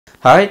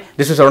Hi,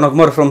 this is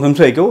SARAVANAKUMAR from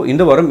LENSE.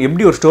 இந்த வாரம்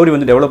எப்படி ஒரு ஸ்டோரி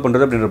வந்து டெவலப்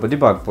பண்றது அப்படிங்கறத பத்தி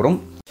பார்க்க போறோம்.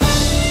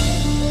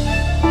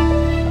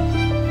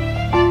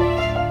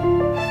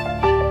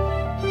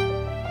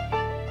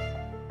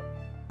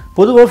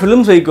 பொதுவாக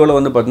ஃபிலிம் சைக்கோவில்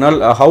வந்து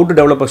பார்த்தீங்கன்னா how to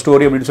develop a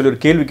story அப்படின்னு சொல்லி ஒரு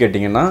கேள்வி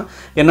கேட்டிங்கன்னா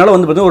என்னால்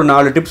வந்து பார்த்தீங்கன்னா ஒரு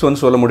 4 டிப்ஸ் வந்து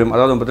சொல்ல முடியும்.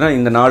 அதாவது பார்த்தீங்கன்னா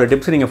இந்த 4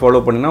 டிப்ஸ் நீங்கள் ஃபாலோ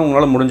பண்ணிங்கன்னா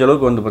உங்களால் முடிஞ்ச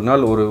அளவுக்கு வந்து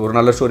பார்த்தீங்கன்னா ஒரு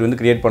நல்ல ஸ்டோரி வந்து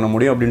கிரியேட் பண்ண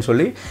முடியும் அப்படின்னு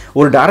சொல்லி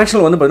ஒரு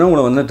டேரக்ஷனில் வந்து பார்த்தீங்கன்னா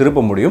உங்களை வந்து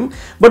திருப்ப முடியும்.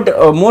 But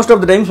most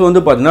of the times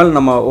வந்து பார்த்தீங்கன்னா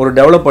நம்ம ஒரு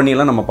டெவலப்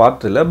பண்ணியெல்லாம் நம்ம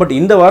பார்த்ததில்ல. பட்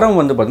இந்த வாரம்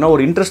வந்து பார்த்தீங்கன்னா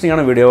ஒரு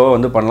இன்ட்ரெஸ்டிங்கான வீடியோவாக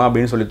வந்து பண்ணலாம்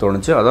அப்படின்னு சொல்லி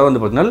தோணுச்சு. அதாவது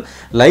வந்து பார்த்தீங்கன்னா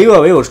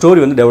லைவாகவே ஒரு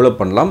ஸ்டோரி வந்து டெவலப்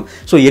பண்ணலாம்.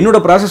 ஸோ என்னோட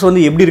ப்ராசஸ்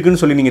வந்து எப்படி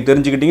இருக்குன்னு சொல்லி நீங்கள்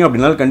தெரிஞ்சுக்கிட்டீங்க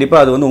அப்படின்னா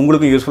கண்டிப்பாக அது வந்து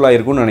உங்களுக்கு யூஸ்ஃபுல்லாக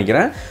இருக்கும்னு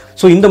நினைக்கிறேன்.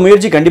 ஸோ இந்த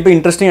முயற்சி கண்டிப்பாக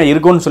இன்ட்ரெஸ்டிங்காக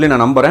இருக்கும்னு சொல்லி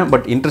நான் நம்புறேன்.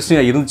 பட்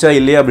இன்ட்ரெஸ்டிங்காக இருந்துச்சா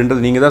இல்லையா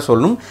அப்படின்றது நீங்கள் தான்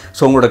சொல்லணும்.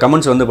 ஸோ உங்களோட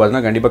கமெண்ட்ஸ் வந்து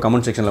பார்த்தீங்கன்னா கண்டிப்பாக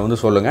கமெண்ட் செக்ஷனில் வந்து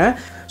சொல்லுங்கள்.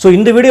 ஸோ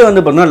இந்த வீடியோ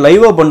வந்து பார்த்தீங்கன்னா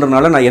லைவாக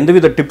பண்ணுறதுனால நான்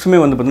எந்தவித டிப்ஸுமே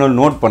வந்து பார்த்தீங்கன்னா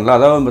நோட் பண்ணல.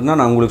 அதாவது பார்த்தீங்கன்னா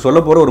நான் உங்களுக்கு சொல்ல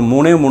போகிற ஒரு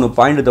 3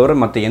 பாயிண்ட் தவிர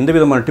மற்ற எந்த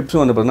விதமான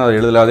டிப்ஸும் வந்து பார்த்தீங்கன்னா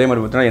எழுதல. அதே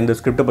மாதிரி பார்த்தீங்கன்னா எந்த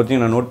ஸ்கிரிப்டை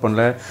பற்றியும் நான் நோட்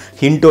பண்ணல,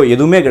 ஹிண்டோ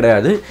எதுவுமே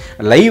கிடையாது.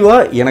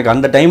 லைவாக எனக்கு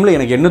அந்த டைமில்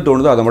எனக்கு என்ன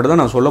தோணுதோ அதை மட்டும்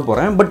தான் நான் சொல்ல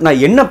போகிறேன். பட்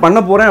நான் என்ன பண்ண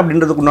போகிறேன்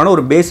அப்படின்றதுக்குண்டான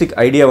ஒரு பேசிக்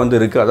ஐடியா வந்து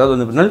இருக்குது. அதாவது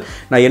வந்து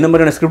பார்த்தீங்கன்னா நான் என்ன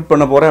மாதிரியான ஸ்கிரிப்ட்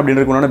பண்ண போகிறேன்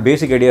அப்படின்றதுக்குண்டான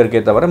பேசிக் ஐடியா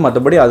இருக்கே தவிர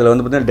மற்றபடி அதில்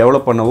வந்து பார்த்தீங்கன்னா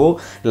டெவலப் பண்ணவோ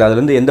இல்லை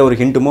அதுலேருந்து எந்த ஒரு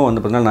ஹிண்ட்டுமோ வந்து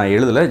பார்த்தீங்கன்னா நான்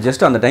எழுதலை.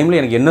 ஜஸ்ட் அந்த டைமில்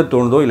எனக்கு என்ன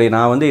தோணுதோ இல்லை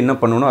நான் வந்து என்ன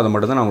பண்ணணும் அதை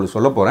மட்டும் தான் நான் உங்களுக்கு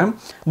சொல்ல போகிறேன்.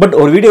 பட்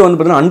ஒரு வீடியோ வந்து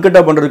பார்த்தீங்கன்னா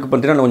அன்கட்டாக பண்ணுறதுக்கு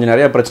பார்த்தீங்கன்னா கொஞ்சம்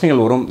நிறைய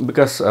பிரச்சனைகள் வரும்.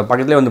 பிகாஸ்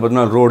பக்கத்துலேயே வந்து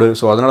பார்த்தீங்கன்னா ரோடு,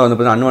 ஸோ அதனால் வந்து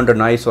பார்த்தீங்கன்னா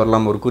அன்வான்ட் நாய்ஸ்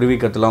வரலாம், ஒரு குருவி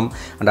கத்தலாம்.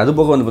 அண்ட் அது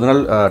போக வந்து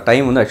பார்த்தீங்கன்னா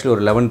டைம் வந்து ஆக்சுவலி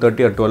ஒரு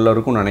 11:30 or 12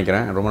 இருக்கும்னு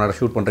நினைக்கிறேன். ரொம்ப நேரம்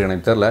ஷூட் பண்ணுறது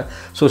எனக்கு தெரியல.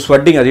 ஸோ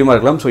ஸ்வெட்டிங் அதிகமாக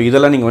இருக்கலாம். ஸோ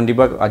இதெல்லாம் நீங்கள்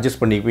கண்டிப்பாக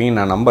அட்ஜஸ்ட் பண்ணிப்பீங்கன்னு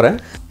நான் நம்புறேன்.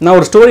 நான்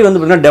ஒரு ஸ்டோரி வந்து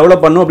பார்த்தீங்கன்னா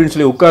டெவலப் பண்ணணும் அப்படின்னு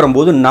சொல்லி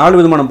உட்காரும்போது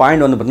 4 விதமான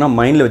பாயிண்ட் வந்து பார்த்தீங்கன்னா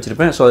மைண்டில்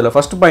வச்சிருப்பேன். ஸோ அதில்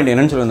ஃபஸ்ட் பாயிண்ட்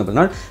என்னன்னு சொல்லி வந்து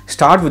பார்த்தீங்கன்னா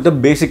ஸ்டார்ட் வித்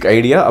பேசிக்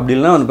ஐடியா.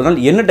 அப்படின்னா வந்து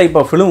பார்த்தீங்கன்னா என்ன டைப்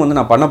ஆஃப் ஃபிலிம் வந்து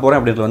நான் பண்ண போகிறேன்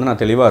அப்படின்றது வந்து நான்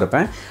தெளிவாக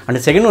இருப்பேன். அண்ட்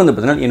செகண்ட் வந்து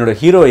பார்த்தீங்கன்னா என்னோட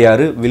ஹீரோ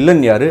யார்,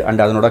 வில்லன் யார்,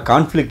 அண்ட் அதனோட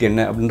கான்ஃப்ளிக்ட்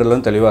என்ன அப்படின்றது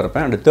வந்து தெளிவாக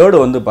இருப்பேன். அண்ட் தேர்டு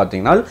வந்து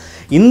பார்த்தீங்கன்னா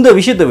இந்த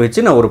விஷயத்தை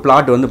வச்சு நான் ஒரு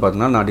பிளாட் வந்து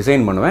பார்த்தீங்கன்னா நான்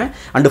டிசைன் பண்ணுவேன்.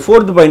 அண்ட்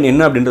ஃபோர்த் பாயிண்ட்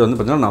என்ன அப்படின்றது வந்து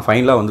பார்த்தீங்கன்னா நான்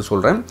ஃபைனலாக வந்து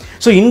சொல்கிறேன்.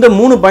 ஸோ இந்த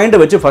 3 பாயிண்ட்டை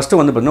வச்சு ஃபஸ்ட்டு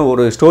வந்து பார்த்தீங்கன்னா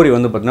ஒரு ஸ்டோரி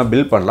வந்து பார்த்தீங்கன்னா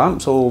பில்ட் பண்ணலாம்.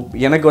 ஸோ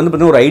எனக்கு வந்து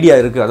பார்த்தீங்கன்னா ஒரு ஐடியா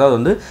இருக்குது. அதாவது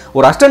வந்து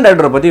ஒரு அசிஸ்டன்ட்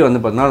டைரக்டரை பற்றி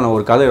வந்து பார்த்தீங்கன்னா நான்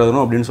ஒரு கதை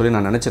எழுதணும் அப்படின்னு சொல்லி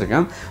நான்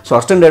நினச்சிருக்கேன். ஸோ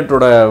அசிஸ்டன்ட்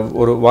டைரக்டரோட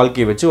ஒரு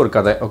வாழ்க்கையை வச்சு ஒரு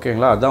கதை,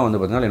 ஓகேங்களா? அதுதான் வந்து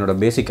பார்த்தீங்கன்னா என்னோட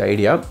பேசிக்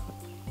ஐடியா.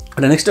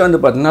 நெக்ஸ்ட் வந்து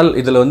பார்த்தீங்கன்னா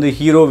இதில் வந்து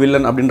ஹீரோ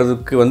வில்லன்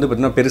அப்படின்றதுக்கு வந்து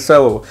பார்த்தீங்கன்னா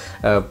பெருசாக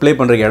ப்ளே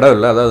பண்ணுறதுக்கு இடம்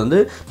இல்லை. அதாவது வந்து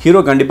ஹீரோ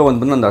கண்டிப்பாக வந்து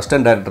பார்த்தீங்கன்னா அந்த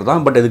அசிஸ்டன்ட் டைரக்டர்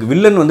தான். பட் இதுக்கு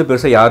வில்லன் வந்து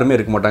பெருசாக யாருமே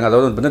இருக்க மாட்டாங்க.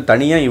 அதாவது வந்து பார்த்தீங்கன்னா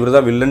தனியாக இவர்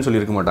தான் வில்லன் சொல்லி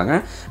இருக்க மாட்டாங்க.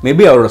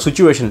 மேபி அவரோட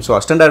சுச்சுவேஷன், ஸோ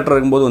அசிஸ்டன்ட் டைரக்டர்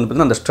இருக்கும்போது வந்து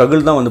பார்த்தீங்கன்னா அந்த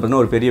ஸ்ட்ரகிள் தான் வந்து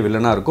பார்த்தீங்கன்னா ஒரு பெரிய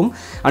வில்லனாக இருக்கும்.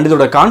 அண்ட்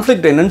இதோட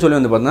கான்ஃப்ளிக்ட் என்னன்னு சொல்லி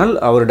வந்து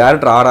பார்த்தீங்கன்னா அவர்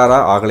டேரக்டர்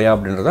ஆறாரா ஆகலையா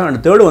அப்படின்றத.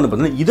 அண்ட் தேர்டு வந்து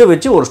பார்த்தீங்கன்னா இதை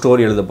வச்சு ஒரு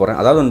ஸ்டோரி எழுத போகிறேன்.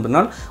 அதாவது வந்து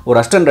பார்த்தீங்கன்னா ஒரு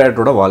அசிஸ்டன்ட்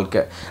டைரக்டரோட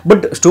வாழ்க்கை.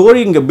 பட்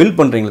ஸ்டோரி இங்கே பில்ட்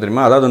பண்ணுறீங்களா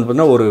தெரியுமா? அதாவது வந்து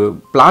பார்த்தீங்கன்னா ஒரு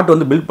பிளாட்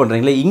வந்து பில்ட்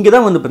பண்ணுறீங்களே, இங்கே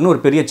தான் வந்து பார்த்தீங்கன்னா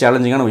ஒரு பெரிய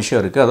சேலஞ்சிங்கான விஷயம்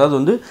இருக்குது. அதாவது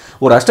வந்து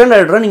ஒரு அசிஸ்டன்ட்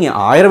டைரக்டரை நீங்கள்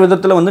 1000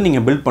 விதத்தில் வந்து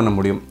நீங்கள் பில்ட் பண்ண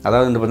முடியும்.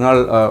 அதாவது இந்த 10 நாள்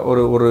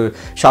ஒரு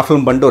ஷார்ட்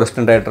ஃபிலிம் பண்ணிட்டு ஒரு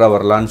அசிஸ்டன்ட் டைரக்டராக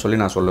வரலான்னு சொல்லி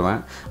நான் சொல்லுவேன்.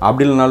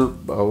 அப்படி இல்லைனாலும்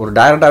ஒரு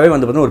டேரக்டாகவே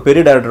வந்து பார்த்தீங்கன்னா ஒரு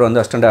பெரிய டேரக்டர்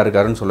வந்து அசிஸ்டன்டாக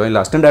இருக்காருன்னு சொல்லுவேன்.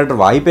 இல்லை அசிஸ்டன்ட் டேரக்டர்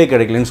வாய்ப்பே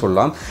கிடைக்கலன்னு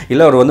சொல்லலாம்.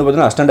 இல்லை அவர் வந்து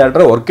பார்த்தீங்கன்னா அசிஸ்டன்ட்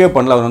டேரக்டர் ஒர்க்கே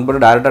பண்ணல, அவர்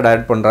வந்து டேரக்டாக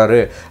டைரக்ட்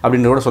பண்ணுறாரு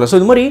அப்படின்னு கூட சொல்லலாம்.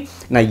 ஸோ இது மாதிரி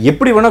நான்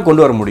எப்படி வேணால்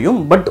கொண்டு வர முடியும்.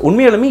 பட்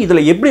உண்மையாலுமே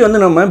இதில் எப்படி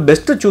வந்து நம்ம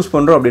பெஸ்ட்டு சூஸ்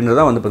பண்ணுறோம்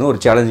அப்படின்றத வந்து பார்த்தீங்கன்னா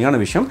ஒரு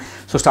சேலஞ்சிங்கான விஷயம்.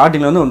 ஸோ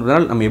ஸ்டார்டிங்கில்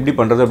வந்து நம்ம எப்படி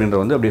பண்ணுறது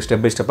அப்படின்றத வந்து அப்படியே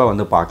ஸ்டெப் பை ஸ்டெப்பாக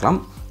வந்து பார்க்கலாம்.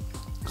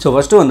 ஸோ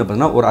ஃபஸ்ட்டு வந்து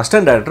பார்த்தீங்கன்னா ஒரு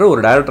அசிஸ்டன்ட் டைரக்டர்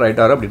ஒரு டேரக்டர்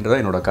ஆகிட்டார் அப்படின்றத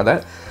என்னோட கதை.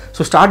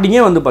 ஸோ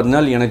ஸ்டார்டிங்கே வந்து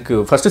பார்த்தீங்கன்னா எனக்கு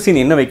ஃபஸ்ட்டு சீன்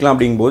என்ன வைக்கலாம்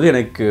அப்படிங்கும்போது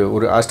எனக்கு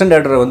ஒரு அசிஸ்டன்ட்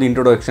டைரக்டரை வந்து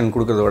இன்ட்ரோடக்ஷன்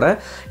கொடுக்குறத விட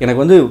எனக்கு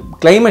வந்து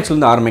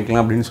கிளைமேக்ஸ்லேருந்து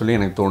ஆரம்பிக்கலாம் அப்படின்னு சொல்லி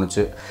எனக்கு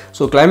தோணுச்சு.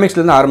 ஸோ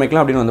கிளைமேக்ஸ்லேருந்து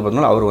ஆரம்பிக்கலாம் அப்படின்னு வந்து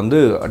பார்த்தீங்கன்னா அவர் வந்து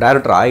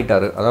டேரக்டர்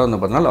ஆகிட்டார். அதாவது வந்து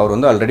பார்த்தீங்கன்னா அவர்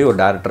வந்து ஆல்ரெடி ஒரு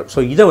டேரக்டர்.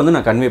 ஸோ இதை வந்து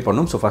நான் கன்வே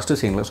பண்ணணும். ஸோ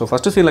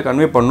ஃபஸ்ட்டு சீனில்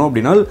கன்வே பண்ணணும்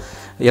அப்படின்னா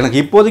எனக்கு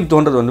இப்போதைக்கு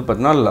தோன்றது வந்து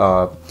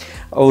பார்த்தீங்கன்னா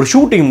ஒரு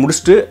ஷூட்டிங்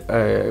முடிச்சுட்டு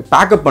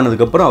பேக்கப்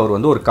பண்ணதுக்கப்புறம் அவர்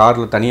வந்து ஒரு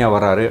காரில் தனியாக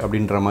வராரு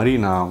அப்படின்ற மாதிரி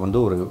நான் வந்து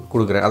ஒரு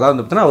கொடுக்குறேன். அதாவது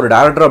வந்து பார்த்தீங்கன்னா அவர்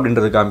டேரக்டர்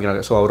அப்படின்றது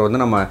காமிக்கிறாங்க. ஸோ அவர் வந்து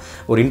நம்ம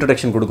ஒரு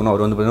இன்ட்ரடக்ஷன் கொடுக்கணும்,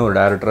 அவர் வந்து பார்த்தீங்கன்னா ஒரு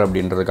டேரக்டர்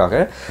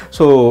அப்படின்றதுக்காக.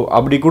 ஸோ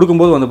அப்படி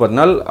கொடுக்கும்போது வந்து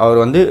பார்த்தீங்கன்னா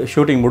அவர் வந்து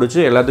ஷூட்டிங் முடிச்சு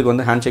எல்லாத்துக்கும்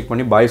வந்து ஹேண்ட் ஷேக்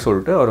பண்ணி பாய்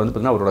சொல்லிட்டு அவர் வந்து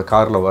பார்த்தீங்கன்னா அவரோட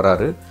காரில்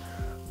வராரு.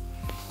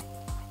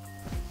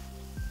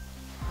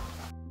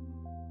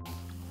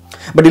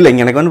 பட் இல்லை,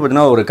 எனக்கு வந்து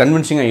பார்த்தீங்கன்னா ஒரு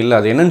கன்வின்சிங்காக இல்லை.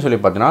 அது என்னன்னு சொல்லி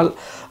பார்த்தீங்கன்னா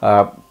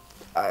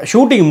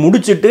ஷூட்டிங்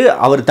முடிச்சுட்டு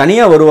அவர்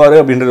தனியாக வருவார்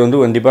அப்படின்றது வந்து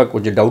கண்டிப்பாக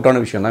கொஞ்சம் டவுட்டான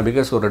விஷயம் தான்.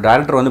 பிகாஸ் ஒரு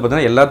டேரக்டர் வந்து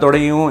பார்த்தீங்கன்னா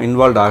எல்லாத்தோடையும்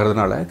இன்வால்வ்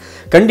ஆகிறதுனால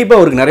கண்டிப்பாக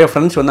அவருக்கு நிறைய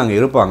ஃப்ரெண்ட்ஸ் வந்து அங்கே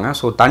இருப்பாங்க.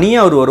 ஸோ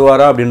தனியாக அவர்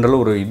வருவாரா அப்படின்றது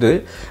ஒரு இது.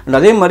 அண்ட்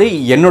அதே மாதிரி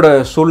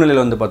என்னோடய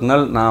சூழ்நிலையில் வந்து பார்த்தீங்கன்னா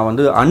நான்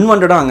வந்து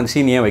அன்வான்டாக அங்கே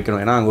சீன் ஏன்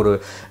வைக்கணும்? ஏன்னா அங்கே ஒரு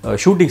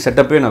ஷூட்டிங்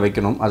செட்டப்பே நான்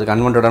வைக்கணும், அதுக்கு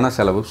அன்வான்டான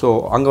செலவு. ஸோ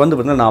அங்கே வந்து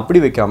பார்த்தீங்கன்னா நான்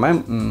அப்படி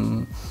வைக்காமல்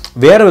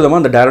வேறு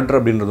விதமாக அந்த டேரக்டர்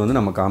அப்படின்றது வந்து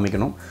நம்ம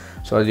காமிக்கணும்.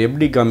 ஸோ அது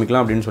எப்படி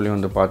காமிக்கலாம் அப்படின்னு சொல்லி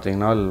வந்து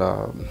பார்த்தீங்கன்னா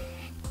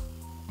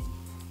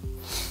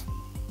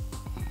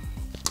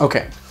ஓகே,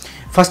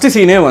 ஃபஸ்ட்டு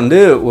சீனே வந்து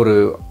ஒரு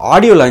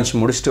ஆடியோ லான்ச்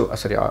முடிச்சுட்டு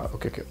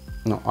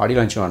ஆடியோ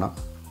லான்ச் வேணாம்.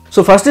 ஸோ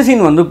ஃபஸ்ட்டு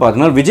சீன் வந்து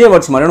பார்த்தீங்கன்னா விஜய்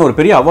அவார்ட்ஸ் மாதிரியான ஒரு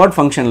பெரிய அவார்ட்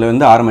ஃபங்க்ஷனில்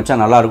வந்து ஆரம்பித்தா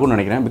நல்லாயிருக்கும்னு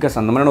நினைக்கிறேன். பிகாஸ்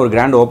அந்த மாதிரியான ஒரு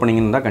கிராண்ட் ஓப்பனிங்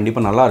இருந்தால்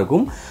கண்டிப்பாக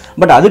நல்லாயிருக்கும்.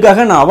 பட்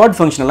அதுக்காக நான் அவார்ட்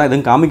ஃபங்க்ஷனெல்லாம்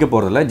எதுவும் காமிக்க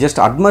போகிறதில்ல,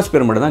 ஜஸ்ட்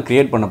அட்மாஸ்பியர் மட்டும் தான்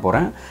க்ரியேட் பண்ண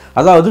போகிறேன்.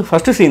 அதாவது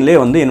ஃபஸ்ட்டு சீன்லேயே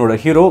வந்து என்னோட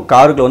ஹீரோ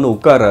காருக்குள்ள வந்து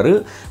உட்கார்றாரு.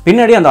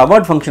 பின்னாடி அந்த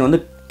அவார்ட் ஃபங்க்ஷன்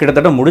வந்து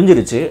கிட்டத்தட்ட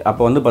முடிஞ்சிருச்சு.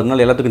 அப்போ வந்து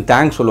பார்த்தீங்கன்னா எல்லாத்துக்கும்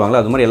தேங்க்ஸ்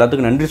சொல்லுவாங்களா, அது மாதிரி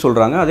எல்லாத்துக்கும் நன்றி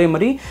சொல்கிறாங்க. அதே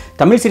மாதிரி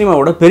தமிழ்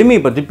சினிமாவோட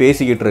பெருமையை பற்றி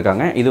பேசிக்கிட்டு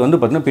இருக்காங்க. இது வந்து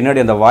பார்த்தீங்கன்னா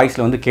பின்னாடி அந்த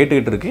வாய்ஸில் வந்து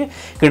கேட்டுக்கிட்டு இருக்குது.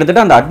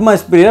 கிட்டத்தட்ட அந்த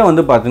அட்மாஸ்பியரை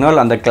வந்து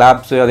பார்த்தீங்கன்னா அந்த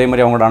கிளாப்ஸ் அதே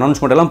மாதிரி அவங்களோட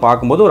அனௌன்ஸ்மெண்ட் எல்லாம்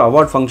பார்க்கும்போது ஒரு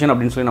அவார்ட் ஃபங்க்ஷன்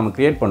அப்படின்னு சொல்லி நம்ம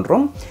கிரியேட்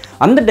பண்ணுறோம்.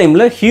 அந்த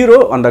டைமில் ஹீரோ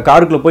அந்த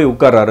காருக்குள்ளே போய்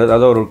உட்கார்றாரு.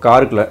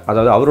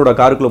 அதாவது அவரோட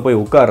காருக்குள்ளே போய்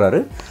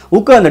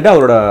உட்கார்ந்துட்டு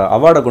அவரோட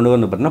அவார்டை கொண்டு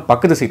வந்து பார்த்தீங்கன்னா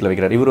பக்கத்து சீட்டில்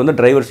வைக்கிறார். இவர் வந்து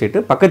டிரைவர் சீட்டு,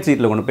 பக்கத்து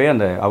சீட்டில் கொண்டு போய்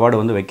அந்த அவார்டை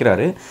வந்து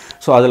வைக்கிறாரு.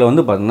 ஸோ அதில்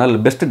வந்து பார்த்தீங்கன்னா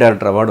பெஸ்ட்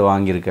டேரக்டர் அவார்டு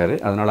வாங்கியிருக்காரு.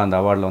 அதனால் அந்த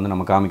அவார்டில் வந்து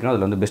நம்ம காமிக்கணும்.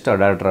 அதில் வந்து பெஸ்ட்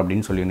டேரக்டர்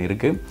அப்படின்னு சொல்லி ஒன்று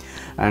இருக்குது.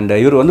 அண்ட்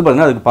இவர் வந்து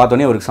பார்த்தீங்கன்னா அதுக்கு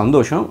பார்த்தோன்னே அவருக்கு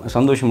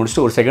சந்தோஷம்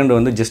முடிச்சுட்டு ஒரு செகண்ட்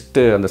வந்து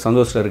ஜஸ்ட்டு அந்த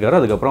சந்தோஷத்தில் இருக்கார்.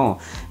 அதுக்கப்புறம்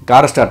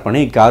காரை ஸ்டார்ட்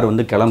பண்ணி கார்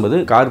வந்து கிளம்புது.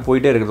 கார்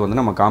போயிட்டே இருக்கிறது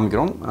வந்து நம்ம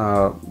காமிக்கிறோம்.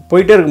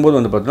 போயிட்டே இருக்கும்போது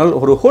வந்து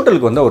பார்த்தீங்கன்னா ஒரு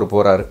ஹோட்டலுக்கு வந்து அவர்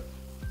போகிறாரு.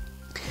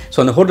 ஸோ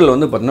அந்த ஹோட்டலில்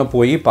வந்து பார்த்தீங்கன்னா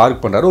போய் பார்க்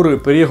பண்ணுறாரு. ஒரு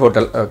பெரிய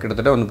ஹோட்டல்,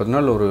 கிட்டத்தட்ட வந்து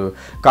பார்த்தீங்கன்னா ஒரு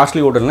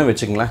காஸ்ட்லி ஹோட்டல்னு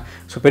வச்சுங்களேன்.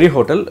 ஸோ பெரிய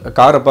ஹோட்டல்,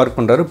 காரை பார்க்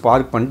பண்ணுறாரு.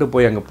 பார்க்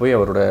பண்ணிட்டு அங்கே போய்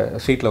அவரோட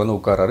சீட்டில் வந்து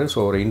உட்காராரு. ஸோ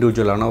ஒரு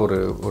இண்டிவிஜுவலான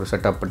ஒரு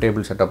செட்டப்,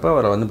 டேபிள் செட்டப்பை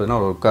அவரை வந்து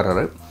பார்த்தீங்கன்னா அவர்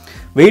உட்காராரு.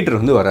 வெயிட்டர்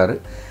வந்து வராரு.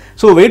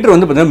 ஸோ வெயிட்டர்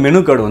வந்து பார்த்தீங்கன்னா மெனு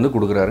கார்டு வந்து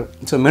கொடுக்குறாரு.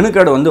 ஸோ மெனு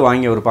கார்டு வந்து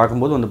வாங்கி அவர்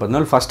பார்க்கும்போது வந்து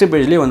பார்த்தீங்கன்னா ஃபஸ்ட்டு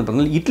பேஜ்லேயே வந்து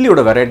பார்த்தீங்கன்னா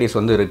இட்லியோட வெரைட்டிஸ்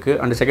வந்து இருக்குது.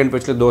 அண்ட் செகண்ட்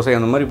பேஜில் தோசை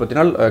அந்த மாதிரி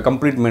பார்த்தீங்கன்னா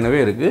கம்ப்ளீட் மெனுவே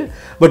இருக்குது.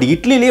 பட்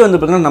இட்லிலேயே வந்து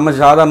பார்த்தீங்கன்னா நம்ம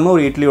சாதாரணமாக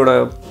ஒரு இட்லியோட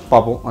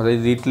பார்ப்போம்,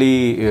 அதாவது இட்லி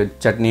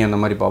சட்னி அந்த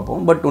மாதிரி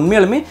பார்ப்போம். பட்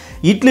உண்மையாலுமே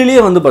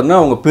இட்லிலேயே வந்து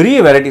பார்த்தீங்கன்னா அவங்க பெரிய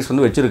வெரைட்டிஸ்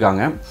வந்து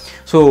வச்சுருக்காங்க.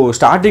 ஸோ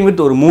ஸ்டார்டிங்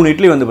வித் ஒரு 3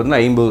 இட்லி வந்து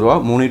பார்த்தீங்கன்னா 50 ரூபா,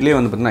 3 இட்லி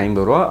வந்து பார்த்தீங்கன்னா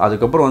 50 ரூபா.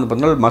 அதுக்கப்புறம் வந்து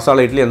பார்த்தீங்கன்னா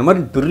மசாலா இட்லி அந்த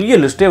மாதிரி பெரிய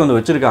லிஸ்ட்டே வந்து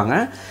வச்சுருக்காங்க.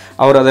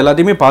 அவர் அது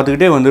எல்லாத்தையுமே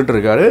பார்த்துக்கிட்டே வந்துட்டு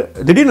இருக்காரு.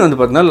 திடீர்னு வந்து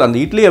பார்த்தீங்கன்னா அந்த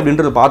இட்லி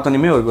அப்படின்றத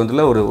பார்த்தோன்னே அவருக்கு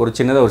வந்து ஒரு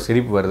சின்னதாக ஒரு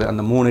சிரிப்பு வருது.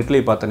 அந்த 3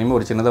 இட்லி பார்த்தோன்னே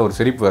ஒரு சின்னதாக ஒரு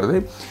சிரிப்பு வருது.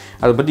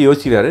 அதை பற்றி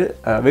யோசிக்கிறாரு.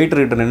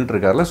 வெயிட்டர் கிட்ட நின்றுட்டு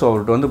இருக்காருல. ஸோ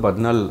அவர்கிட்ட வந்து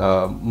பார்த்தீங்கன்னா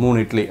 3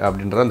 இட்லி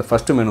அப்படின்ற அந்த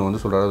ஃபஸ்ட்டு மெனு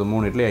வந்து சொல்கிறார். அது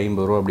 3 இட்லி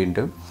 50 ரூபா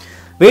அப்படின்ட்டு.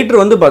 வெயிட்டர்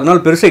வந்து 10 நாள்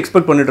பெருசாக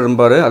எக்ஸ்பெக்ட் பண்ணிட்டு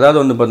இருப்பார். அதாவது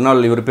வந்து 10 நாள்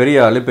இவர் பெரிய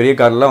ஆள், பெரிய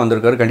கார்லாம்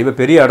வந்திருக்காரு, கண்டிப்பாக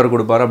பெரிய ஆர்டர்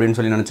கொடுப்பார் அப்படின்னு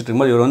சொல்லி நினச்சிட்டு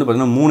இருக்கும்போது இவர் வந்து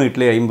பார்த்தீங்கன்னா 3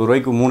 இட்லி 50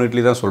 ரூபாய்க்கு 3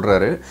 இட்லி தான்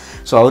சொல்கிறாரு.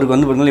 ஸோ அவருக்கு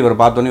வந்து பார்த்தீங்கன்னா இவர்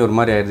பார்த்தோன்னே ஒரு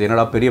மாதிரி ஆயிடுது.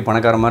 என்னடா பெரிய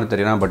பணக்கார மாதிரி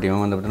தெரியலாம், பட்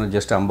இவன் வந்து பார்த்தீங்கன்னா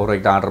ஜஸ்ட் 50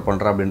 ரூபாய்க்கு தான் ஆர்டர்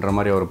பண்ணுறா அப்படின்ற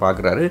மாதிரி அவர்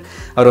பார்க்குறாரு.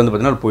 அவர் வந்து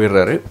பார்த்தீங்கன்னா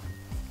போயிடுறாரு.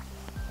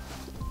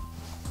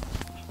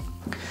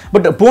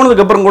 பட்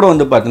போனதுக்கப்புறம் கூட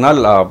வந்து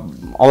பார்த்தீங்கன்னா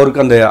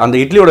அவருக்கு அந்த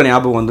இட்லியோட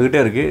ஞாபகம்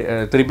வந்துக்கிட்டே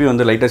இருக்குது. திருப்பி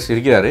வந்து லைட்டாக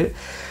சிரிக்கிறாரு.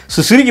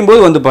 ஸோ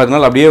சிரிக்கும்போது வந்து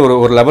பார்த்தீங்கன்னா அப்படியே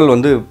ஒரு லெவல்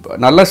வந்து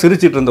நல்லா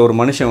சிரிச்சிட்டு இருந்த ஒரு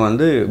மனுஷன்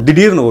வந்து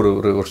திடீர்னு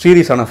ஒரு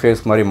சீரியஸான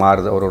ஃபேஸ் மாதிரி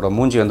மாறுது. அவரோட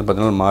மூஞ்சி வந்து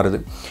பார்த்தீங்கன்னா மாறுது.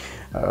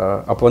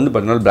 அப்போ வந்து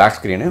பார்த்தீங்கன்னா பிளாக்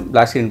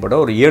ஸ்க்ரீன்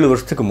போட்டால் ஒரு 7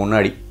 வருஷத்துக்கு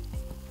முன்னாடி.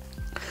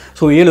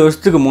 ஸோ 7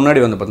 வருஷத்துக்கு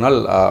முன்னாடி வந்து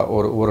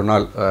பார்த்தீங்கன்னா ஒரு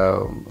நாள்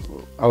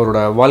அவரோட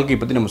வாழ்க்கையை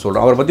பற்றி நம்ம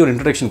சொல்கிறோம். அவரை பற்றி ஒரு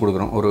இன்ட்ரடக்ஷன்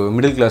கொடுக்குறோம். ஒரு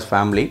மிடில் கிளாஸ்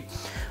ஃபேமிலி,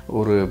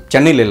 ஒரு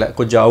சென்னையில் இல்லை,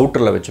 கொஞ்சம்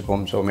அவுட்டரில்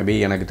வச்சுப்போம். ஸோ மேபி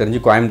எனக்கு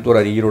தெரிஞ்சு கோயம்புத்தூர்,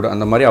 ஈரோடு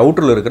அந்த மாதிரி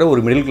அவுட்டரில் இருக்கிற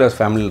ஒரு மிடில் கிளாஸ்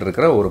ஃபேமிலியில்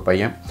இருக்கிற ஒரு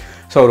பையன்.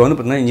 ஸோ அவர் வந்து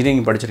பார்த்தீங்கன்னா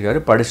இன்ஜினியரிங்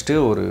படிச்சுட்டு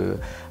ஒரு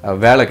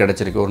வேலை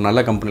கிடச்சிருக்கு, ஒரு நல்ல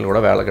கம்பெனியில் கூட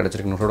வேலை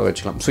கிடச்சிருக்குன்னு கூட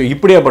வச்சுக்கலாம். ஸோ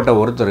இப்படியாப்பட்ட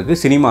ஒருத்தருக்கு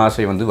சினிமா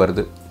ஆசை வந்து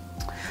வருது.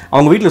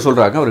 அவங்க வீட்டில்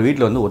சொல்கிறாங்க, அவர்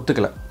வீட்டில் வந்து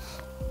ஒத்துக்கலை.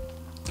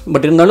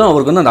 பட் இருந்தாலும்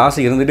அவருக்கு வந்து அந்த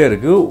ஆசை இருந்துகிட்டே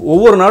இருக்குது.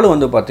 ஒவ்வொரு நாளும்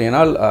வந்து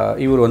பார்த்தீங்கன்னா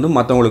இவர் வந்து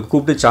மற்றவங்களுக்கு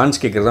கூப்பிட்டு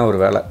சான்ஸ் கேட்குறது தான் ஒரு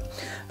வேலை.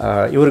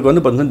 இவருக்கு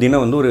வந்து பார்த்தீங்கன்னா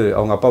தினம் வந்து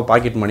அவங்க அப்பா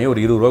பாக்கெட் மணியை ஒரு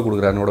 20 ரூபா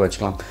கொடுக்குறாருன்னு கூட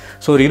வச்சுக்கலாம்.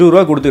 ஸோ ஒரு 20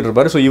 ரூபா கொடுத்துட்டு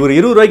இருப்பார். ஸோ இவர்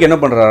 20 ரூபாய்க்கு என்ன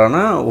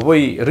பண்ணுறாருன்னா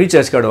போய்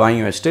ரீசார்ஜ் கார்டு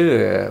வாங்கி வச்சுட்டு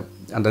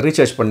அந்த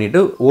ரீசார்ஜ் பண்ணிவிட்டு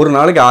ஒரு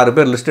நாளைக்கு 6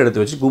 பேர் லிஸ்ட்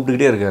எடுத்து வச்சு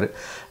கூப்பிட்டுக்கிட்டே இருக்கார்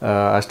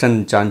அசிஸ்டன்ட்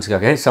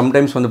சான்ஸுக்காக.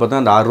 சம்டைம்ஸ் வந்து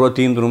பார்த்தா அந்த 6 ரூபா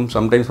தீந்துடும்,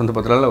 சம்டைம்ஸ் வந்து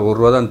பார்த்தீங்கன்னா 1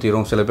 ரூபா தான்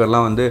தீரும். சில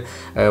பேர்லாம் வந்து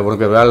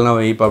உனக்கு வேலைனா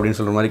வைப்பா அப்படின்னு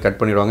சொல்கிற மாதிரி கட்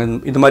பண்ணிவிடுவாங்க.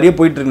 இது மாதிரியே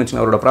போயிட்டுருக்குன்னு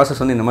வச்சுக்கோங்க. அவரோட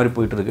ப்ராசஸ் வந்து இந்த மாதிரி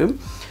போயிட்டுருக்கு.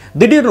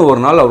 திடீர்னு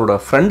ஒரு நாள் அவரோட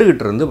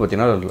ஃப்ரெண்டுக்கிட்ட இருந்து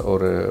பார்த்தீங்கன்னா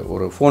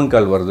ஒரு ஃபோன்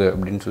கால் வருது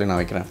அப்படின்னு சொல்லி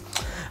நான் வைக்கிறேன்.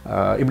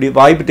 இப்படி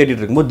வாய்ப்பு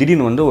தேடிட்டு இருக்கும்போது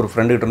திடீர்னு வந்து ஒரு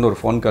ஃப்ரெண்டுக்கிட்ட இருந்து ஒரு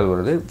ஃபோன் கால்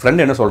வருது.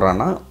 ஃப்ரெண்டு என்ன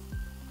சொல்கிறான்னா,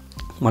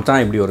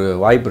 மச்சான் இப்படி ஒரு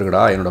வாய்ப்பு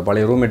இருக்குடா, என்னோடய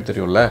பழைய ரூம்மேட்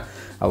தெரியும்ல,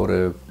 அவர்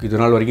இது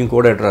நாள் வரைக்கும்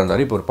கோட் ரைட்டராக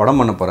இருந்தார், இப்போ ஒரு படம்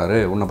பண்ண போகிறாரு,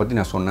 உன்னை பற்றி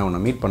நான் சொன்னேன்,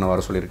 உன்னை மீட் பண்ண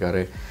வர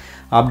சொல்லியிருக்காரு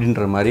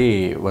அப்படின்ற மாதிரி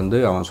வந்து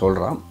அவன்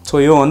சொல்கிறான். ஸோ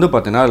இவன் வந்து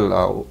பார்த்தீங்கன்னா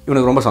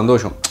இவனுக்கு ரொம்ப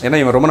சந்தோஷம். ஏன்னா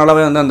இவன் ரொம்ப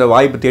நாளாகவே வந்து அந்த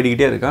வாய்ப்பு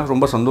தேடிக்கிட்டே இருக்கான்.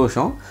 ரொம்ப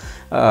சந்தோஷம்.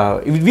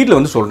 வீட்டில்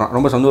வந்து சொல்கிறான்,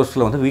 ரொம்ப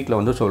சந்தோஷத்தில் வந்து வீட்டில்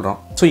வந்து சொல்கிறான்.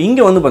 ஸோ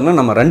இங்கே வந்து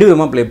பார்த்தீங்கன்னா நம்ம 2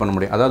 விதமாக ப்ளே பண்ண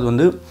முடியும். அதாவது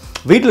வந்து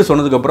வீட்டில்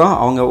சொன்னதுக்கப்புறம்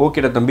அவங்க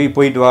ஓகேடா தம்பி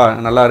போயிட்டு வா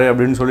நல்லாரு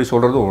அப்படின்னு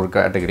சொல்கிறது ஒரு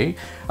கேட்டகரி.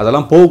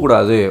 அதெல்லாம்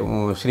போகக்கூடாது,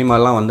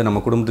 சினிமாலாம் வந்து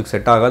நம்ம குடும்பத்துக்கு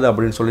செட் ஆகாது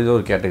அப்படின்னு சொல்லிட்டு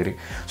ஒரு கேட்டகரி.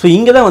 ஸோ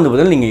இங்கே தான் வந்து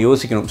பார்த்தீங்கன்னா நீங்கள்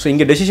யோசிக்கணும். ஸோ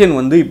இங்கே டெசிஷன்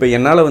வந்து இப்போ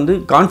என்னால் வந்து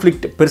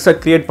கான்ஃப்ளிக்ட் பெருசாக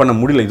க்ரியேட் பண்ண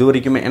முடியல இது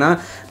வரைக்குமே. ஏன்னா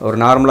ஒரு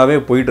நார்மலாகவே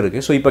போயிட்டு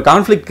இருக்குது. ஸோ இப்போ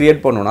கான்ஃப்ளிக்ட்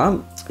க்ரியேட் பண்ணணும்னா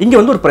இங்கே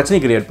வந்து ஒரு பிரச்சனை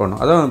க்ரியேட்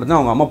பண்ணணும். அதாவது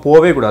பார்த்தீங்கன்னா அவங்க அம்மா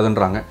போகவே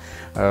கூடாதுன்றாங்க.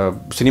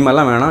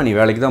 சினிமாலாம் வேணாம், நீ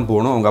வேலைக்கு தான்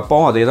போகணும். அவங்க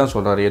அப்பாவும் அதே தான்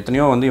சொல்கிறாரு.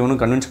 எத்தனையோ வந்து இவனும்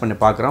கன்வின்ஸ் பண்ணி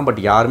பார்க்குறான். பட்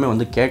யாருமே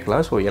வந்து கேட்கல.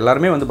 ஸோ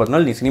எல்லாருமே வந்து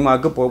பார்த்தீங்கன்னா நீ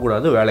சினிமாவுக்கு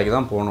போகக்கூடாது, வேலைக்கு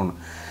தான் போகணுன்னு.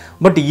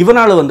 பட்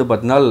இவனால் வந்து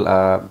பார்த்தீங்கன்னா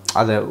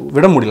அதை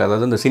விட முடியல.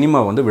 அதாவது அந்த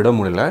சினிமா வந்து விட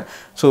முடியல.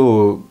 ஸோ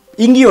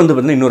இங்கேயும் வந்து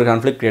பார்த்தீங்கன்னா இன்னொரு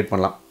கான்ஃப்ளிக்ட் க்ரியேட்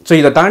பண்ணலாம். ஸோ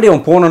இதை தாண்டி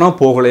அவன் போனோன்னா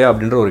போகலையா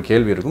அப்படின்ற ஒரு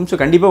கேள்வி இருக்கும். ஸோ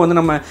கண்டிப்பாக வந்து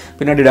நம்ம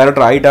பின்னாடி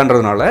டேரக்டர்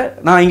ஆகிட்டான்றதுனால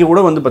நான் இங்கே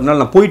கூட வந்து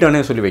பார்த்தீங்கன்னா நான்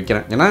போயிட்டானே சொல்லி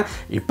வைக்கிறேன். ஏன்னா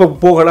இப்போ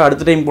போகலை,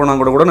 அடுத்த டைம்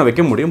போனால் கூட நான்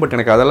வைக்க முடியும். பட்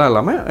எனக்கு அதெல்லாம்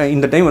இல்லாமல்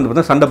இந்த டைம் வந்து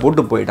பார்த்தீங்கன்னா சண்டை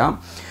போட்டு போயிட்டான்.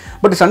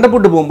 பட் சண்டை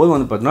போட்டு போகும்போது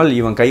வந்து பார்த்தீங்கன்னா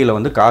இவன் கையில்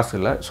வந்து காசு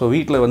இல்லை. ஸோ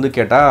வீட்டில் வந்து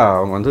கேட்டால்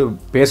அவங்க வந்து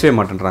பேசவே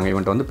மாட்டேன்றாங்க,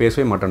 இவன்ட்ட வந்து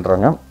பேசவே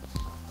மாட்டேன்றாங்க.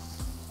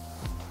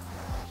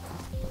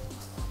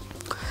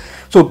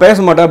 ஸோ பேச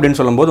மாட்டேன் அப்படின்னு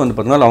சொல்லும்போது வந்து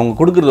பார்த்தீங்கன்னா அவங்க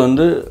கொடுக்குறது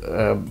வந்து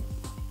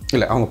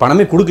இல்லை அவங்க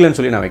பணமே கொடுக்கலன்னு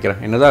சொல்லி நான்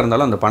வைக்கிறேன். என்னதான்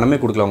இருந்தாலும் அந்த பணமே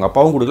கொடுக்கல, அவங்க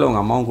அப்பாவும் கொடுக்கல,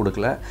 அவங்க அம்மாவும்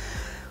கொடுக்கல.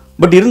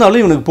 பட்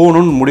இருந்தாலும் இவனுக்கு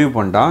போகணுன்னு முடிவு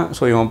பண்ணிட்டான்.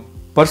 ஸோ இவன்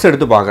பர்ஸ்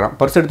எடுத்து பார்க்குறான்.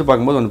 பர்ஸ் எடுத்து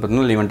பார்க்கும்போது வந்து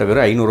பார்த்தீங்கன்னா இவன்ட்ட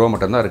வெறும் 500 ரூபா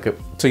மட்டும்தான் இருக்குது.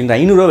 ஸோ இந்த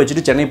 500 ரூபா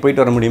வச்சுட்டு சென்னை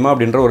போயிட்டு வர முடியுமா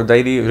அப்படின்ற ஒரு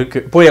தைரியம்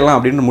இருக்குது. போயிடலாம்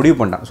அப்படின்னு முடிவு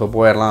பண்ணிட்டான். ஸோ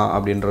போயிடலாம்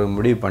அப்படின்ற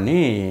முடிவு பண்ணி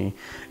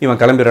இவன்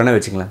கிளம்பிடுறானே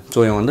வச்சுங்களேன். ஸோ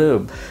இவன் வந்து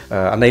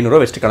அந்த 500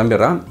 ரூபா வச்சுட்டு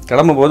கிளம்பிடுறான்.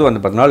 கிளம்பும்போது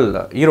வந்து 10 நாள்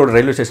ஈரோடு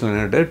ரயில்வே ஸ்டேஷனில்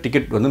நின்றுட்டு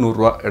டிக்கெட் வந்து 100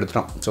 ரூபா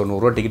எடுத்துட்டான். ஸோ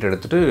 100 ரூபா டிக்கெட்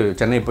எடுத்துகிட்டு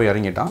சென்னை போய்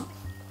இறங்கிட்டான்.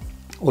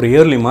 ஒரு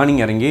ஏர்லி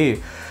மார்னிங் இறங்கி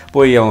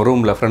போய் அவன்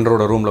ரூமில்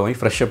ஃப்ரெண்டோட ரூமில் போய்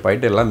ஃப்ரெஷ்அப்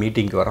ஆகிட்டு எல்லாம்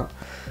மீட்டிங்க்கு வரான்.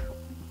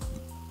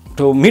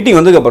 ஸோ மீட்டிங்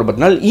வந்ததுக்கப்புறம்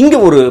 10 நாள் இங்கே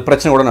ஒரு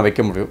பிரச்சனை கூட நான்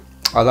வைக்க முடியும்.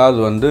 அதாவது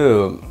வந்து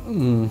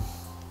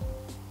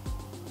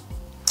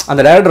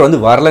அந்த டேரக்டர் வந்து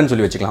வரலன்னு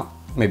சொல்லி வச்சுக்கலாம்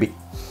மேபி.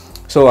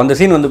 ஸோ அந்த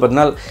சீன் வந்து 10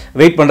 நாள்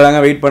வெயிட்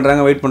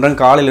பண்ணுறாங்க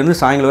காலையிலேருந்து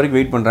சாயங்காலம் வரைக்கும்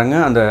வெயிட் பண்ணுறாங்க.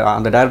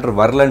 அந்த டேரக்டர்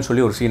வரலன்னு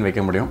சொல்லி ஒரு சீன்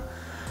வைக்க முடியும்.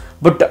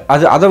 பட்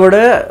அதை விட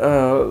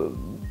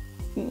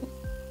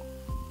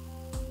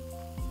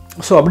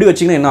ஸோ அப்படி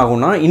வச்சிங்கன்னா என்ன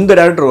ஆகும்னா இந்த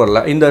டேரக்டர் வரல,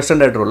 இந்த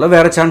அசிஸ்டன்ட் டேரக்டர் வரல,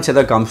 வேறு சான்ஸ்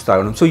எதாவது காமிச்சு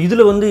ஆகணும். ஸோ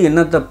இதில் வந்து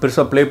என்னத்தை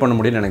பெருசாக ப்ளே பண்ண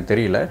முடியும்னு எனக்கு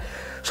தெரியல.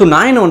 ஸோ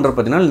நான் என்ன பண்ணுறேன்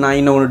பார்த்தீங்கன்னா, நான்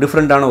இன்னும் ஒரு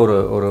டிஃப்ரெண்ட்டான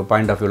ஒரு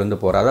பாயிண்ட் ஆஃப் வியூலேருந்து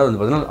போகிறேன். அதாவது வந்து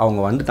பார்த்தீங்கன்னா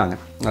அவங்க வந்துட்டாங்க,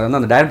 அது வந்து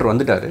அந்த டேரக்டர்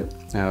வந்துட்டார்,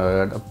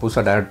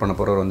 புதுசாக டைரக்ட் பண்ண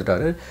போகிறவர்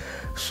வந்துட்டார்.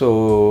 ஸோ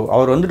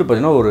அவர் வந்துட்டு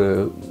பார்த்தீங்கன்னா ஒரு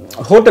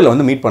ஹோட்டலில்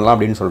வந்து மீட் பண்ணலாம்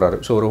அப்படின்னு சொல்கிறாரு.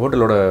 ஸோ ஒரு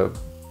ஹோட்டலோட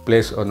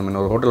பிளேஸ்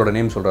ஒரு ஹோட்டலோட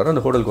நேம் சொல்கிறாரு,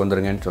 அந்த ஹோட்டலுக்கு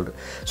வந்துருங்கன்னு சொல்லிட்டு.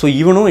 ஸோ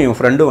இவனும் இவன்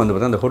ஃப்ரெண்டும் வந்து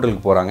பார்த்தீங்கன்னா அந்த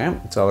ஹோட்டலுக்கு போகிறாங்க.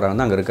 ஸோ அவரை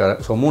வந்து அங்கே இருக்கார்.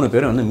 ஸோ 3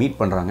 பேரும் வந்து மீட்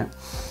பண்ணுறாங்க.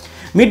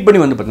 மீட் பண்ணி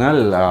வந்து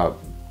பார்த்தீங்கன்னா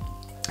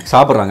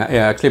சாப்பிட்றாங்க.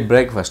 ஆக்சுவலி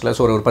பிரேக்ஃபாஸ்ட்டில்.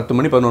 ஸோ ஒரு 10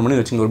 மணி 11 மணி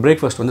வச்சுங்க ஒரு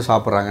பிரேக்ஃபாஸ்ட் வந்து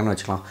சாப்பிட்றாங்கன்னு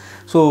வச்சுக்கலாம்.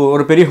 ஸோ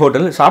ஒரு பெரிய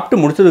ஹோட்டல் சாப்பிட்டு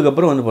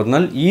முடிச்சதுக்கப்புறம் வந்து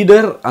பார்த்தீங்கன்னா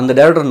ஈதர் அந்த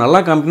டேரக்டர் நல்லா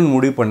காமிக்கணும்னு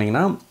முடிவு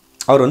பண்ணிங்கன்னா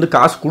அவர் வந்து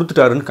காசு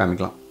கொடுத்துட்டாருன்னு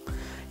காமிக்கலாம்,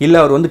 இல்லை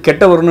அவர் வந்து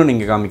கெட்டவர்னு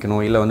நீங்கள்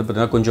காமிக்கணும், இல்லை வந்து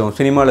பார்த்தீங்கன்னா கொஞ்சம்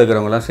சினிமாவில்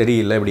இருக்கிறவங்களாம்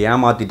சரியில்லை இப்படி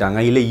ஏமாற்றிட்டாங்க,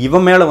 இல்லை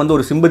இவன் மேலே வந்து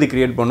ஒரு சிம்பதி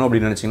கிரியேட் பண்ணணும்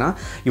அப்படின்னு நினச்சிங்கன்னா,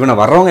 இவனை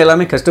வர்றவங்க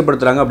எல்லாமே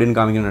கஷ்டப்படுத்துகிறாங்க அப்படின்னு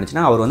காமிக்கணும்னு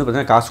நினச்சின்னா அவர் வந்து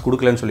பார்த்தீங்கன்னா காசு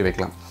கொடுக்கலன்னு சொல்லி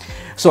வைக்கலாம்.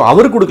 ஸோ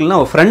அவர் கொடுக்கலன்னா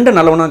அவன் ஃப்ரெண்டை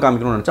நல்லவனாக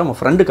காமிக்கணும்னு நினச்சா அவன்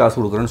ஃப்ரெண்டு காசு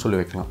கொடுக்குறேன்னு சொல்லி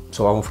வைக்கலாம்.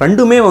 ஸோ அவன்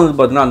ஃப்ரெண்டுமே வந்து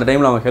பார்த்தீங்கன்னா அந்த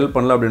டைமில் அவன் ஹெல்ப்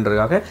பண்ணல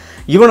அப்படின்றதுக்காக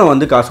இவனை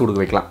வந்து காசு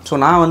கொடுக்க வைக்கலாம்.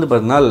 ஸோ நான் வந்து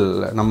பார்த்தீங்கன்னா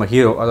நம்ம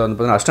ஹீரோ அதை வந்து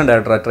பார்த்தீங்கன்னா அசிஸ்டன்ட்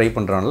டேரக்டராக ட்ரை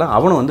பண்ணுறான்ல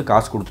அவனை வந்து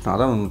காசு கொடுத்துட்டான்.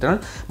 அதான் வந்து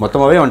பார்த்தீங்கன்னா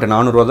மொத்தமாகவே அவன்கிட்ட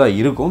 400 ரூபா தான்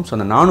இருக்கும். ஸோ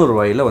அந்த 400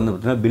 ரூபாயில் வந்து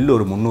பார்த்தீங்கன்னா பில்லு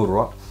ஒரு 300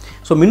 ரூபா.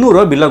 ஸோ 300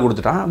 ரூபா பில்லாக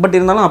கொடுத்துட்டான். பட்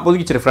இருந்தாலும்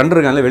அப்போதைக்கு சரி ஃப்ரெண்ட்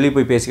இருக்காங்களே வெளியே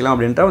போய் பேசிக்கலாம்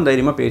அப்படின்ட்டு அவன்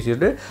தைரியமாக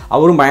பேசிட்டு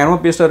அவரும்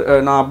பயங்கரமாக பேசுவார்.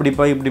 நான்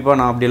அப்படிப்பா இப்படிப்பா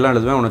நான் அப்படியெல்லாம்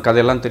எழுதுவேன், உனக்கு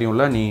கதையெல்லாம்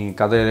தெரியும்ல, நீ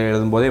கதை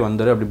எழுதும்போதே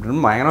வந்துடு அப்படி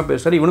இப்படின்னு பயங்கரமாக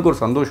பேசுவார். இவனுக்கு ஒரு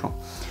சந்தோஷம்.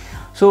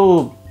 ஸோ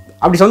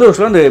அப்படி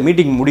சந்தோஷத்தில் அந்த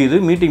மீட்டிங் முடியுது.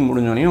 மீட்டிங்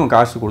முடிஞ்சோடனே அவன்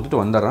காசு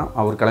கொடுத்துட்டு வந்துடுறான்.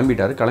 அவர்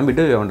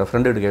கிளம்பிட்டு அவன்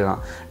ஃப்ரெண்டு எடுத்து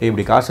கேட்குறான்,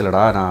 இப்படி காசு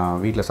இல்லைடா, நான்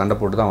வீட்டில் சண்டை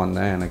போட்டு தான்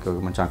வந்தேன், எனக்கு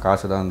மச்சான்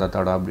காசு தான் இருந்தால்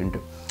தாடா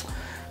அப்படின்ட்டு.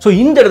 ஸோ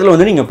இந்த இடத்துல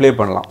வந்து நீங்கள் ப்ளே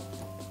பண்ணலாம்.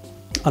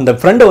 அந்த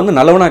ஃப்ரெண்டை வந்து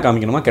நல்லவனாக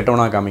காமிக்கணுமா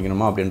கெட்டவனாக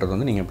காமிக்கணுமா அப்படின்றது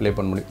வந்து நீங்கள் ப்ளே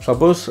பண்ண முடியும்.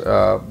 சப்போஸ்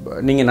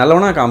நீங்கள்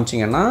நல்லவனாக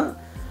காமிச்சிங்கன்னா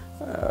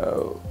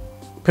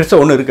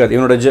பெருசாக ஒன்றும் இருக்காது,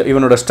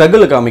 இவனோட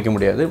ஸ்ட்ரகிளை காமிக்க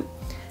முடியாது,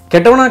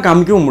 கெட்டவனாக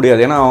காமிக்கவும்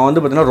முடியாது. ஏன்னா அவன்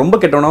வந்து பார்த்தீங்கன்னா ரொம்ப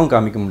கெட்டவனாகவும்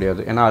காமிக்க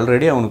முடியாது. ஏன்னா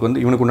ஆல்ரெடி அவனுக்கு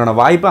வந்து இவனுக்கு உண்டான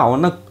வாய்ப்பை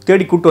அவன் தான்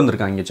தேடி கூட்டு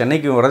வந்திருக்கான். இங்கே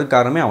சென்னைக்கு வரதுக்கு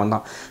காரணமே அவன்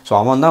தான். ஸோ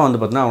அவன் தான் வந்து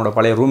பார்த்தீங்கன்னா அவனோட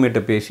பழைய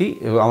ரூம்மேட்டை பேசி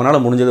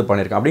அவனால் முடிஞ்சது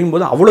பண்ணியிருக்கான்.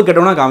 அப்படிங்கும்போது அவ்வளோ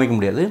கெட்டவனாக காமிக்க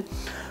முடியாது.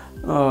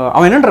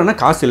 அவன் என்னன்றான்னா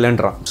காசு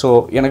இல்லைன்றான். ஸோ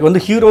எனக்கு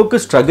வந்து ஹீரோவுக்கு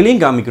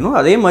ஸ்ட்ரகிளையும் காமிக்கணும்,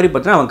 அதே மாதிரி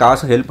பார்த்தீங்கன்னா அவன்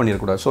காசு ஹெல்ப்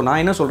பண்ணிடக்கூடாது. ஸோ நான்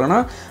என்ன சொல்கிறேன்னா,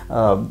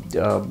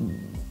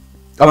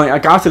 அவன்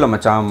காசு இல்லை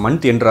மச்சான்,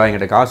 மந்த் என்றா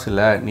என்கிட்ட காசு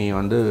இல்லை, நீ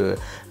வந்து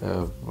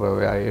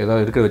ஏதோ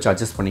இருக்கிறத வச்சு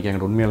அட்ஜஸ்ட் பண்ணிக்க,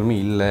 என்கிட்ட உண்மையாலுமே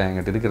இல்லை,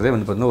 என்கிட்ட இருக்கிறதே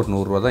வந்து பார்த்தீங்கன்னா ஒரு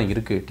 100 ரூபா தான்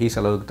இருக்குது, டீ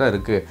செலவுக்கு தான்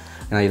இருக்குது,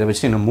 நான் இதை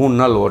வச்சு இன்னும் 3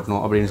 நாள்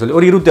ஓட்டணும் அப்படின்னு சொல்லி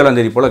ஒரு 27ஆம்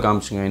தேதி போல்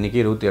காமிச்சுங்க, இன்றைக்கி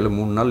 27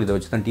 3 நாள் இதை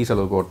வச்சு தான் டீ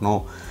செலவுக்கு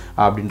ஓட்டணும்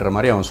அப்படின்ற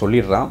மாதிரி அவன்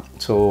சொல்லிடுறான்.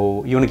 ஸோ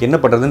இவனுக்கு என்ன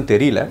பண்ணுறதுன்னு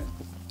தெரியல.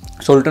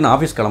 சொல்லிட்டு நான்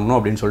ஆஃபீஸ் கிளம்பணும்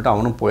அப்படின்னு சொல்லிட்டு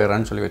அவனும்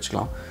போயிடறான்னு சொல்லி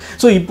வச்சுக்கலாம்.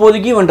 ஸோ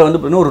இப்போதைக்கு இவன்ட்ட வந்து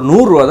பார்த்தீங்கன்னா ஒரு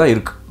 100 ரூபா தான்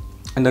இருக்குது.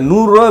 அந்த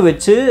 100 ரூபா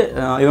வச்சு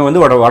இவன்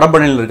வந்து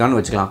வடபழனியில் இருக்கான்னு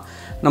வச்சுக்கலாம்.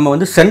 நம்ம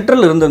வந்து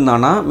central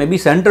இருந்திருந்தானா maybe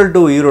central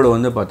to Erode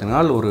வந்து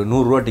பார்த்தீங்கன்னா ஒரு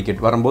 100 ரூபா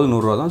டிக்கெட், வரும்போது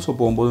 100 ரூபா தான், ஸோ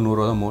போகும்போது 100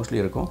 ரூபா தான் மோஸ்ட்லி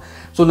இருக்கும்.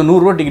 ஸோ இந்த 100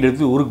 ரூபா டிக்கெட்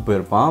எடுத்து ஊருக்கு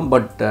போயிருப்பான்.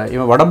 பட்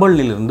இவன்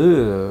வடபழனியிலேருந்து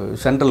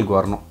சென்ட்ரலுக்கு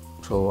வரணும்.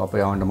 ஸோ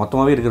அப்போ அவன்கிட்ட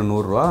மொத்தமாகவே இருக்கிற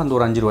 100 ரூபா அந்த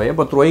ஒரு 5 ரூபாயோ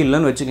 10 ரூபாய்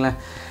இல்லைன்னு வச்சுக்கலாம்.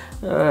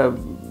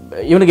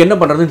 இவனுக்கு என்ன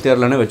பண்ணுறதுன்னு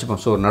தெரிலன்னு வச்சுப்போம்.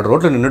 ஸோ நடு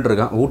ரோட்டில்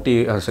நின்றுட்டுருக்கான்.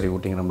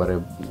 ஊட்டிங்க நம்பர்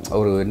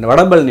ஒரு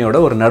வடபழனியோட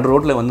ஒரு நடு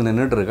ரோட்டில் வந்து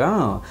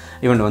நின்றுட்டுருக்கான்.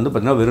 இவன் வந்து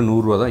பார்த்தீங்கன்னா வெறும்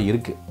 100 ரூபா தான்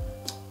இருக்குது.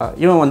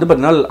 இவன் வந்து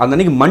பார்த்தீங்கன்னா அந்த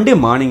அன்றைக்கி மண்டே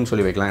மார்னிங்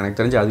சொல்லி வைக்கலாம். எனக்கு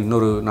தெரிஞ்சு அது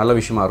இன்னொரு நல்ல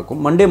விஷயமா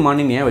இருக்கும். மண்டே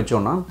மார்னிங் ஏன்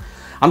வச்சோன்னா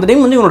அந்த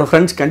டைம் வந்து இவனோட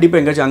ஃப்ரெண்ட்ஸ் கண்டிப்பாக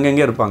எங்கேயாச்சும்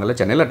அங்கங்கே இருப்பாங்கல்ல,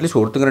 சென்னையில் அட்லீஸ்ட்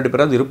ஒருத்தங்க 2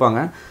 பேராவது இருப்பாங்க.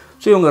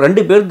 ஸோ இவங்க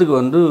 2 பேர்த்துக்கு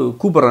வந்து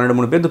கூப்பிட்றான், 2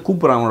 3 பேர்த்துக்கு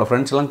கூப்பிட்றான், அவனோட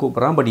ஃப்ரெண்ட்ஸ் எல்லாம்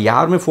கூப்பிட்றான். பட்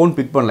யாருமே ஃபோன்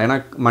பிக் பண்ணல. ஏன்னா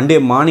மண்டே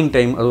மார்னிங்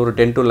டைம் அது ஒரு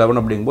 10 to 11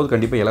 அப்படிங்கும்போது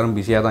கண்டிப்பாக எல்லோரும்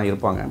பிஸியாக தான்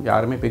இருப்பாங்க,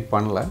 யாருமே பிக்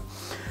பண்ணல.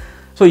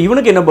 ஸோ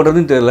இவனுக்கு என்ன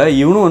பண்ணுறதுன்னு தெரியல.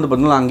 இவனும் வந்து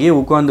பார்த்தீங்கன்னா அங்கேயே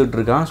உட்காந்துட்டு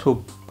இருக்கான். ஸோ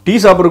டீ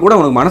சாப்பிட்ற கூட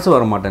அவனுக்கு மனசு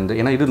வர மாட்டேங்குது.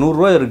 ஏன்னா இது 100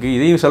 ரூபா இருக்குது,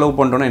 இதையும் செலவு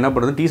பண்ணிட்டோன்னா என்ன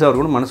பண்ணுறது, டீ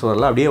சாப்பிட்ற கூட மனசு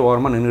வரல, அப்படியே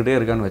ஓரமாக நின்றுட்டே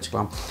இருக்கான்னு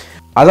வச்சுக்கலாம்.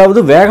 அதாவது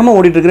வேகமாக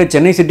ஓடிட்டு இருக்கிற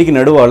சென்னை சிட்டிக்கு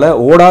நடுவால்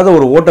ஓடாத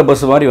ஒரு ஓட்ட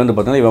பஸ் மாதிரி வந்து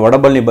பார்த்தீங்கன்னா இவன்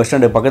வடபழனி பஸ்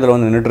ஸ்டாண்டு பக்கத்தில்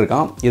வந்து நின்றுட்டு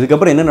இருக்கான்.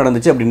 இதுக்கப்புறம் என்ன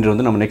நடந்துச்சு அப்படின்றது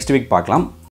வந்து நம்ம நெக்ஸ்ட் வீக் பார்க்கலாம்.